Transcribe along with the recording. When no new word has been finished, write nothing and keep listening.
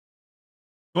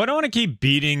Well, I don't want to keep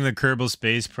beating the Kerbal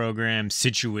Space Program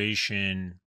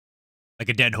situation like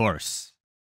a dead horse,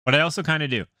 but I also kind of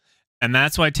do. And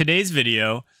that's why today's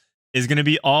video is going to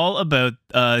be all about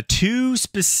two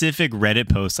specific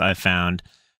Reddit posts I found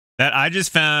that I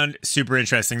just found super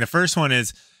interesting. The first one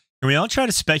is, can we all try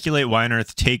to speculate why on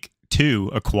earth Take Two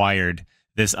acquired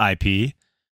this IP?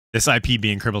 This IP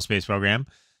being Kerbal Space Program.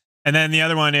 And then the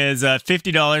other one is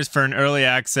 $50 for an early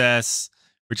access,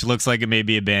 which looks like it may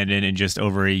be abandoned in just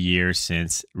over a year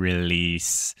since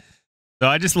release. So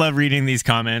I just love reading these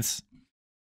comments.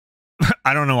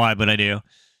 I don't know why, but I do.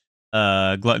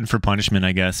 Glutton for punishment,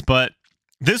 I guess. But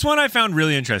this one I found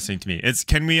really interesting to me. It's,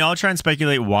 can we all try and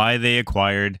speculate why they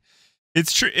acquired?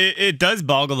 It's true. It does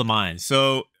boggle the mind.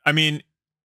 So, I mean,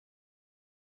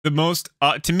 to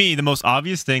me, the most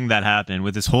obvious thing that happened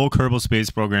with this whole Kerbal Space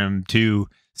Program 2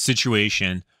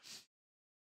 situation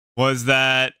was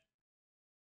that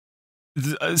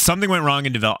something went wrong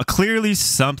in development. Clearly,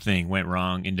 something went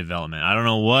wrong in development. I don't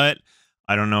know what.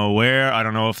 I don't know where. I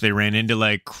don't know if they ran into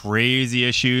like crazy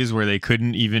issues where they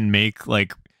couldn't even make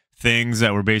like things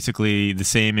that were basically the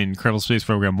same in Kerbal Space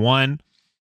Program 1.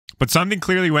 But something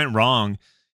clearly went wrong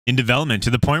in development to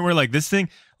the point where like this thing,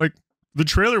 like the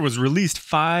trailer was released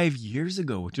 5 years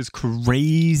ago, which is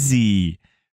crazy,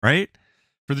 right?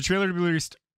 For the trailer to be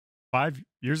released 5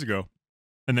 years ago.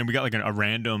 And then we got like a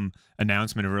random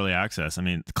announcement of early access. I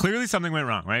mean, clearly something went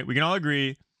wrong, right? We can all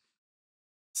agree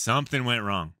something went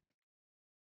wrong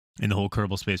in the whole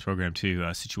Kerbal Space Program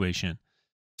 2 situation.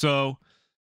 So,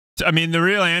 I mean, the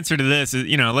real answer to this is,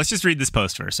 let's just read this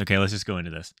post first. Okay, let's just go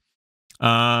into this.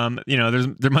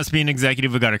 There must be an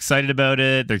executive who got excited about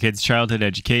it, their kids' childhood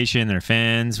education, their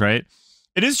fans, right?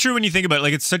 It is true when you think about it.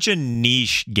 Like, it's such a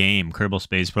niche game, Kerbal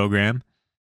Space Program.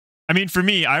 I mean, for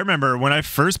me, I remember when I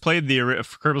first played the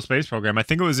Kerbal Space Program, I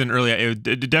think it was in early, it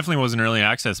definitely was in early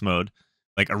access mode,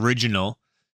 like original.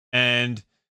 And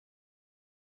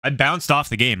I bounced off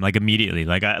the game like immediately.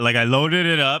 Like I loaded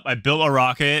it up. I built a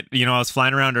rocket. I was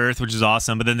flying around Earth, which is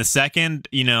awesome. But then the second,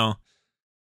 I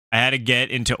had to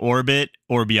get into orbit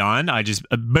or beyond, I just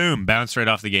boom, bounced right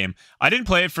off the game. I didn't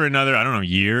play it for another, I don't know,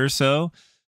 year or so.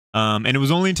 And it was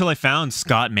only until I found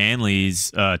Scott Manley's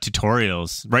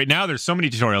tutorials. Right now, there's so many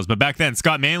tutorials, but back then,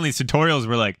 Scott Manley's tutorials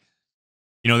were like,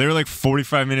 they were like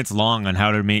 45 minutes long on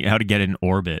how to get in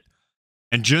orbit.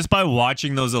 And just by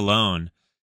watching those alone,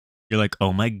 you're like,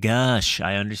 oh my gosh,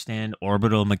 I understand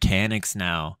orbital mechanics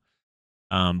now.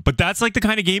 But that's like the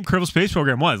kind of game Kerbal Space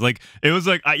Program was. Like, it was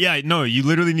like, you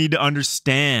literally need to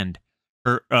understand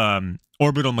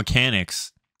orbital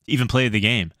mechanics to even play the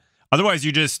game. Otherwise,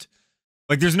 you just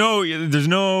like there's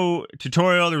no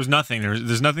tutorial. There was nothing.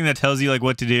 There's nothing that tells you like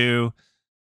what to do.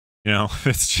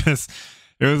 It's just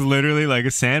it was literally like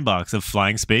a sandbox of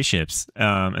flying spaceships,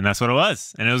 and that's what it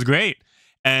was, and it was great.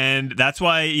 And that's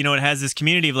why it has this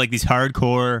community of like these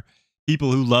hardcore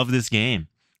people who love this game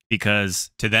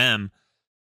because to them,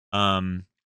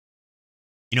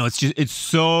 it's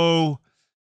so,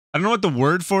 I don't know what the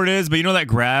word for it is, but that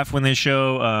graph when they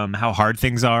show how hard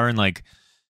things are and like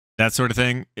that sort of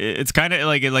thing. It's kind of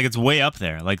like it's way up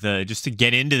there. Like just to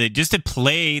get into just to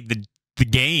play the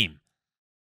game,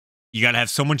 you got to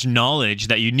have so much knowledge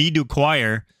that you need to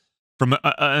acquire from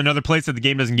another place that the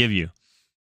game doesn't give you.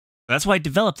 That's why I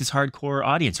developed this hardcore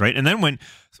audience, right? And then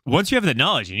once you have the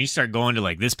knowledge and you start going to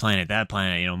like this planet, that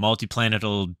planet,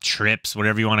 multi-planetal trips,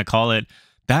 whatever you want to call it,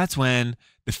 that's when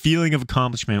the feeling of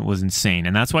accomplishment was insane.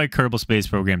 And that's why Kerbal Space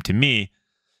Program to me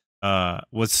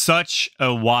was such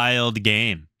a wild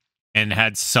game and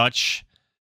had such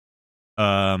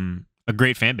a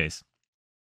great fan base.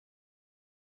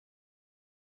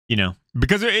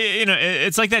 Because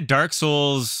it's like that Dark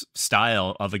Souls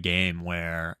style of a game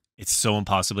where it's so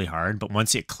impossibly hard, but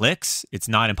once it clicks, it's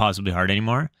not impossibly hard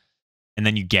anymore. And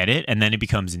then you get it, and then it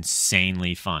becomes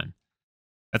insanely fun.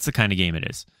 That's the kind of game it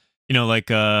is. Like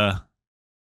shout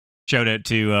out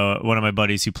to one of my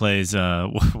buddies who plays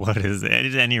what is it?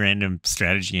 It's any random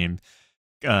strategy game.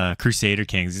 Crusader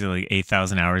Kings. He's like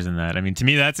 8,000 hours in that. I mean, to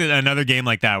me, that's another game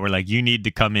like that where like you need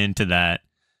to come into that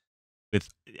with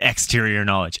exterior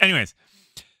knowledge. Anyways,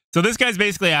 so this guy's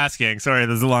basically asking, sorry,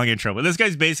 there's a long intro, but this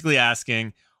guy's basically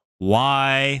asking,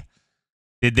 why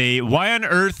on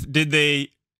earth did they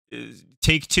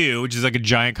Take Two, which is like a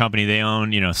giant company, they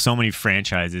own, so many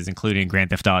franchises, including Grand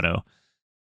Theft Auto.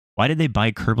 Why did they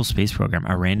buy Kerbal Space Program,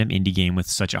 a random indie game with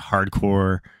such a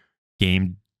hardcore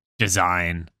game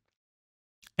design?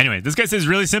 Anyway, this guy says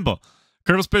really simple.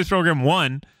 Kerbal Space Program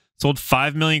 1 sold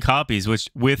 5 million copies, which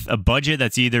with a budget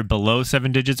that's either below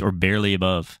 7 digits or barely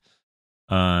above.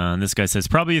 This guy says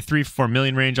probably a 3-4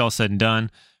 million range, all said and done.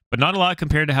 but not a lot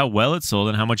compared to how well it sold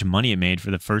and how much money it made for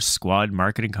the first Squad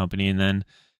marketing company and then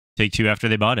Take-Two after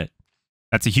they bought it.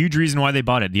 That's a huge reason why they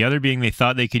bought it. The other being they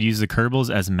thought they could use the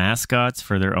Kerbals as mascots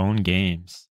for their own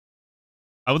games.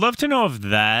 I would love to know if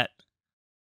that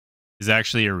is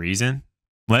actually a reason.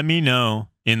 Let me know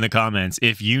in the comments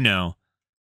if you know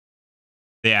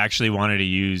they actually wanted to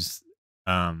use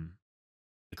the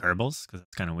Kerbals, because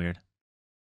that's kind of weird.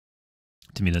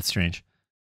 To me, that's strange.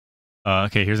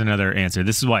 Okay, here's another answer.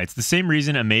 This is why. It's the same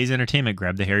reason Amaze Entertainment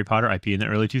grabbed the Harry Potter IP in the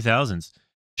early 2000s.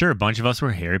 Sure, a bunch of us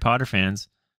were Harry Potter fans.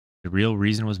 The real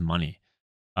reason was money.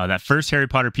 That first Harry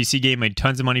Potter PC game made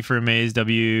tons of money for Amaze,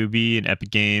 WB, and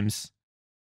Epic Games.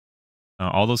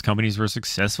 All those companies were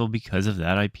successful because of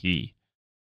that IP.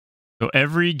 So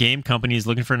every game company is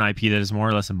looking for an IP that is more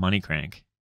or less a money crank.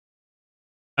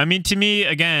 I mean, to me,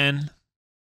 again,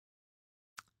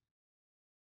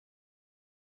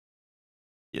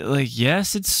 like,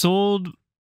 yes, it's sold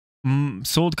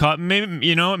maybe,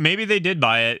 you know, maybe they did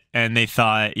buy it and they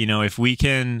thought, you know, if we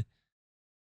can,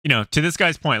 you know, to this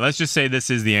guy's point, let's just say this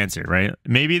is the answer, right?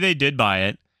 Maybe they did buy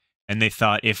it and they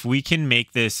thought, if we can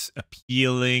make this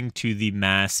appealing to the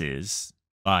masses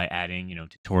by adding, you know,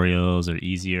 tutorials or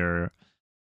easier,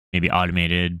 maybe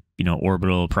automated, you know,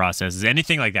 orbital processes,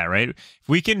 anything like that, right? If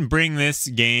we can bring this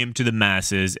game to the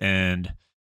masses and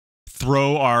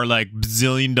throw our like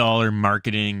bazillion-dollar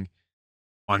marketing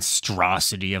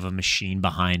monstrosity of a machine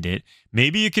behind it,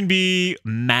 maybe it can be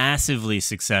massively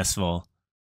successful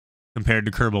compared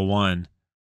to Kerbal 1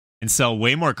 and sell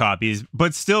way more copies,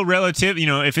 but still relative, you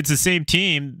know, if it's the same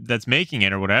team that's making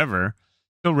it or whatever,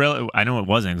 still I know it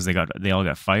wasn't, because they all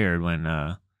got fired when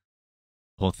the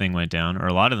whole thing went down, or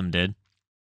a lot of them did.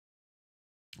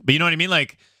 But you know what I mean?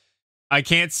 Like, I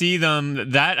can't see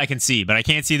them, that I can see, but I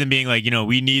can't see them being like, you know,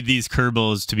 we need these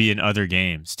Kerbals to be in other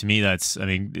games. To me, that's, I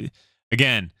mean,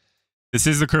 again, this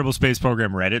is the Kerbal Space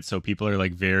Program Reddit, so people are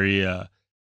like very,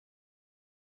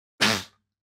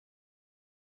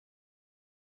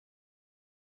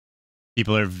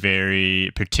 people are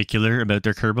very particular about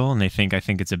their Kerbal, and I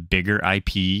think it's a bigger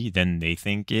IP than they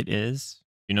think it is.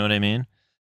 You know what I mean?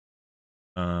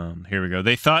 Here we go.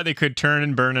 They thought they could turn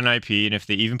and burn an IP, and if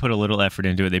they even put a little effort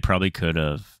into it, they probably could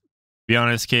have. To be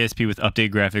honest, KSP with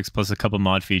updated graphics plus a couple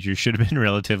mod features should have been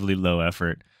relatively low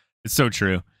effort. It's so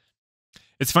true.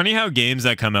 It's funny how games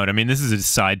that come out, I mean, this is a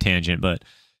side tangent, but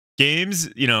games,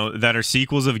 you know, that are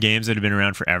sequels of games that have been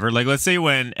around forever, like let's say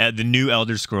when the new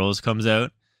Elder Scrolls comes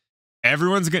out, they're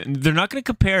not going to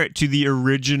compare it to the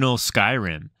original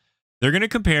Skyrim. They're going to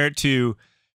compare it to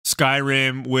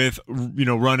Skyrim with, you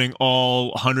know, running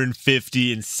all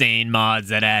 150 insane mods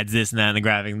that adds this and that and the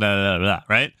graphics, blah, blah, blah,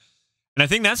 right? And I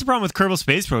think that's the problem with Kerbal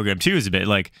Space Program 2 is a bit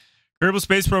like Kerbal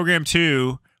Space Program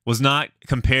 2 was not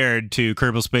compared to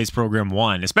Kerbal Space Program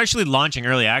 1, especially launching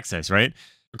early access, right?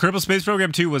 Kerbal Space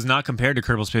Program 2 was not compared to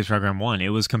Kerbal Space Program 1. It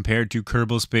was compared to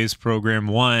Kerbal Space Program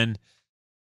 1,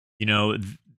 you know,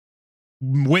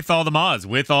 with all the mods,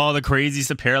 with all the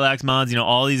crazy parallax mods, you know,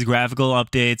 all these graphical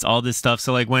updates, all this stuff.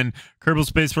 So like when Kerbal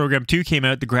Space Program 2 came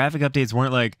out, the graphic updates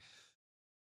weren't like,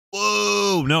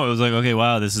 whoa, no, it was like, okay,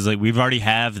 wow, this is like, we've already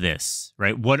have this,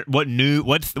 right? What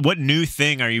new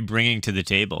thing are you bringing to the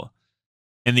table?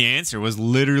 And the answer was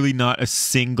literally not a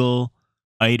single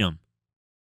item.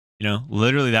 You know,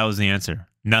 literally that was the answer.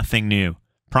 Nothing new.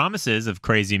 Promises of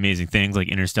crazy, amazing things like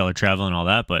interstellar travel and all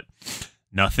that, but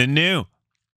nothing new.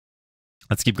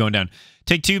 Let's keep going down.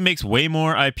 Take-Two makes way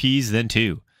more IPs than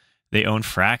 2. They own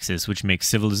Firaxis, which makes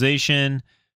Civilization,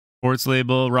 Sports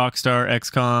Label, Rockstar,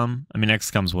 XCOM. I mean,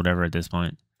 XCOM's whatever at this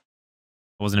point.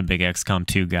 I wasn't a big XCOM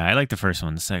 2 guy. I like the first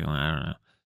one. The second one, I don't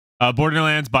know.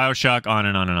 Borderlands, Bioshock, on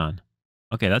and on and on.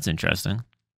 Okay, that's interesting.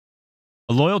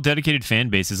 A loyal, dedicated fan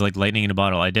base is like lightning in a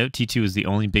bottle. I doubt T2 is the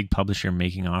only big publisher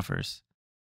making offers.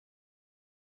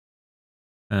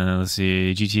 Let's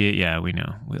see. GTA, yeah, we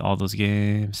know. With all those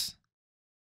games.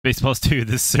 Baseballs 2,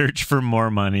 the search for more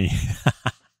money.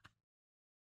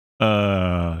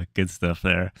 Good stuff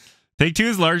there. Take-Two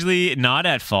is largely not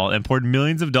at fault and poured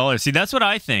millions of dollars. See, that's what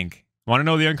I think. Want to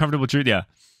know the uncomfortable truth? Yeah.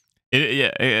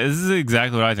 This is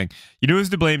exactly what I think. You know who's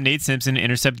to blame? Nate Simpson,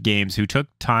 Intercept Games, who took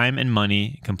time and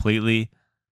money, completely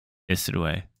pissed it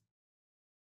away.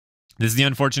 This is the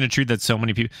unfortunate truth that so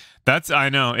many people... I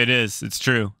know, it is. It's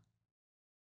true.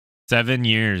 7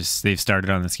 years they've started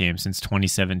on this game, since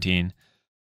 2017.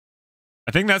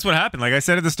 I think that's what happened. Like I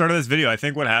said at the start of this video, I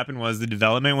think what happened was the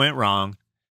development went wrong.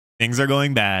 Things are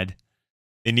going bad.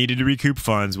 They needed to recoup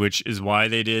funds, which is why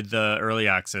they did the early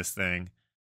access thing.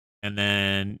 And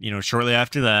then, you know, shortly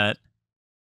after that,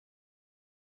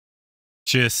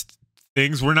 just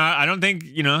things were not. I don't think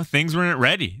things weren't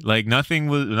ready. Like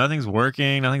nothing's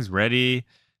working. Nothing's ready.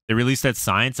 They released that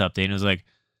science update, and it was like,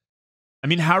 I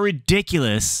mean, how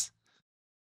ridiculous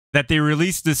that they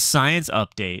released this science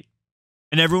update,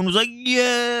 and everyone was like,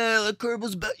 "Yeah, like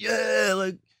Kerbal's back. Yeah,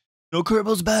 like no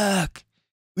Kerbal's back.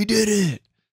 We did it.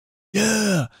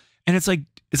 Yeah." And it's like,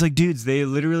 dudes, they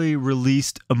literally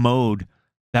released a mode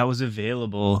that was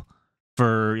available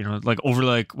for like over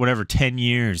like whatever 10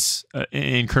 years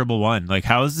in Kerbal 1. Like,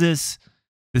 how is this?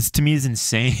 This to me is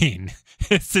insane.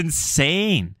 It's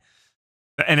insane.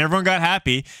 And everyone got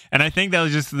happy, and I think that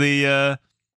was just the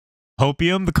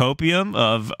copium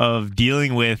of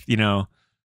dealing with the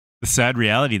sad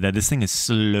reality that this thing is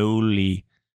slowly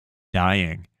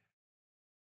dying.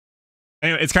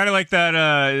 Anyway, it's kind of like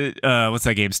that what's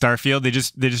that game, Starfield. They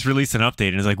just released an update,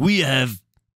 and it's like, we have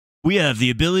the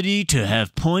ability to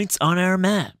have points on our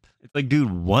map. It's like,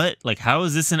 dude, what? Like, how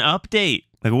is this an update?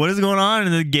 Like, what is going on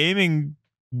in the gaming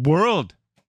world?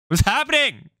 What's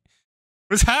happening?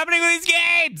 What's happening with these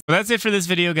games? Well, that's it for this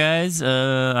video, guys.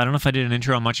 I don't know if I did an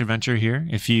intro on Much Adventure here.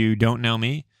 If you don't know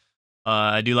me,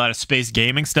 I do a lot of space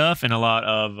gaming stuff and a lot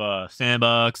of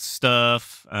sandbox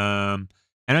stuff. And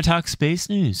I talk space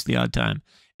news the odd time.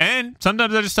 And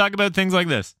sometimes I just talk about things like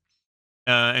this.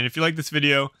 And if you like this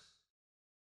video,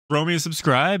 throw me a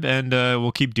subscribe, and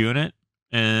we'll keep doing it.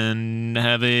 And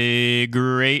have a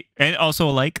great, and also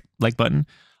a like button.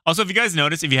 Also, if you guys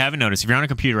notice, if you haven't noticed, if you're on a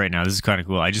computer right now, this is kind of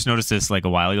cool. I just noticed this like a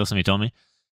while ago. Somebody told me.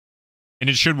 And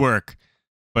it should work.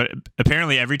 But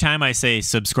apparently every time I say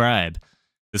subscribe,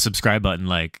 the subscribe button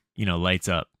lights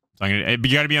up. So you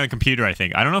got to be on a computer, I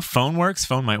think. I don't know if phone works.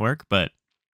 Phone might work, but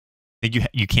I think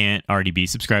you can't already be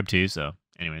subscribed to. So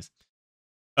anyways.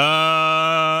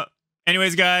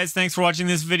 Anyways, guys, thanks for watching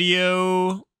this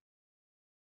video.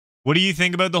 What do you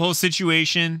think about the whole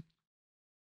situation?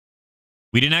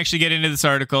 We didn't actually get into this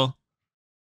article,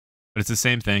 but it's the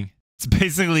same thing. It's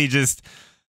basically just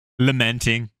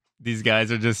lamenting. These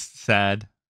guys are just sad,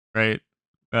 right?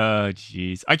 Oh,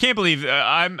 jeez. I can't believe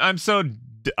I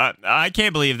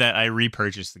can't believe that I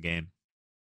repurchased the game.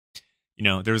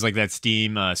 There was like that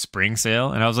Steam spring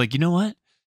sale, and I was like, you know what?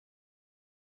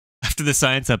 After the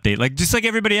science update, like just like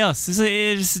everybody else, this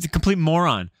is a complete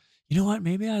moron. You know what?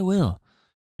 Maybe I will.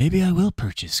 Maybe I will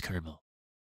purchase Kerbal.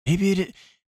 Maybe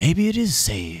it is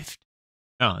saved.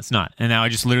 No, it's not. And now I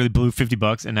just literally blew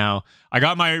 $50, and now I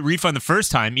got my refund the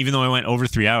first time, even though I went over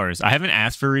 3 hours. I haven't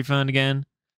asked for a refund again.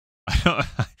 I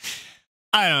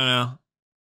don't know.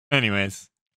 Anyways,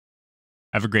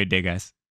 have a great day, guys.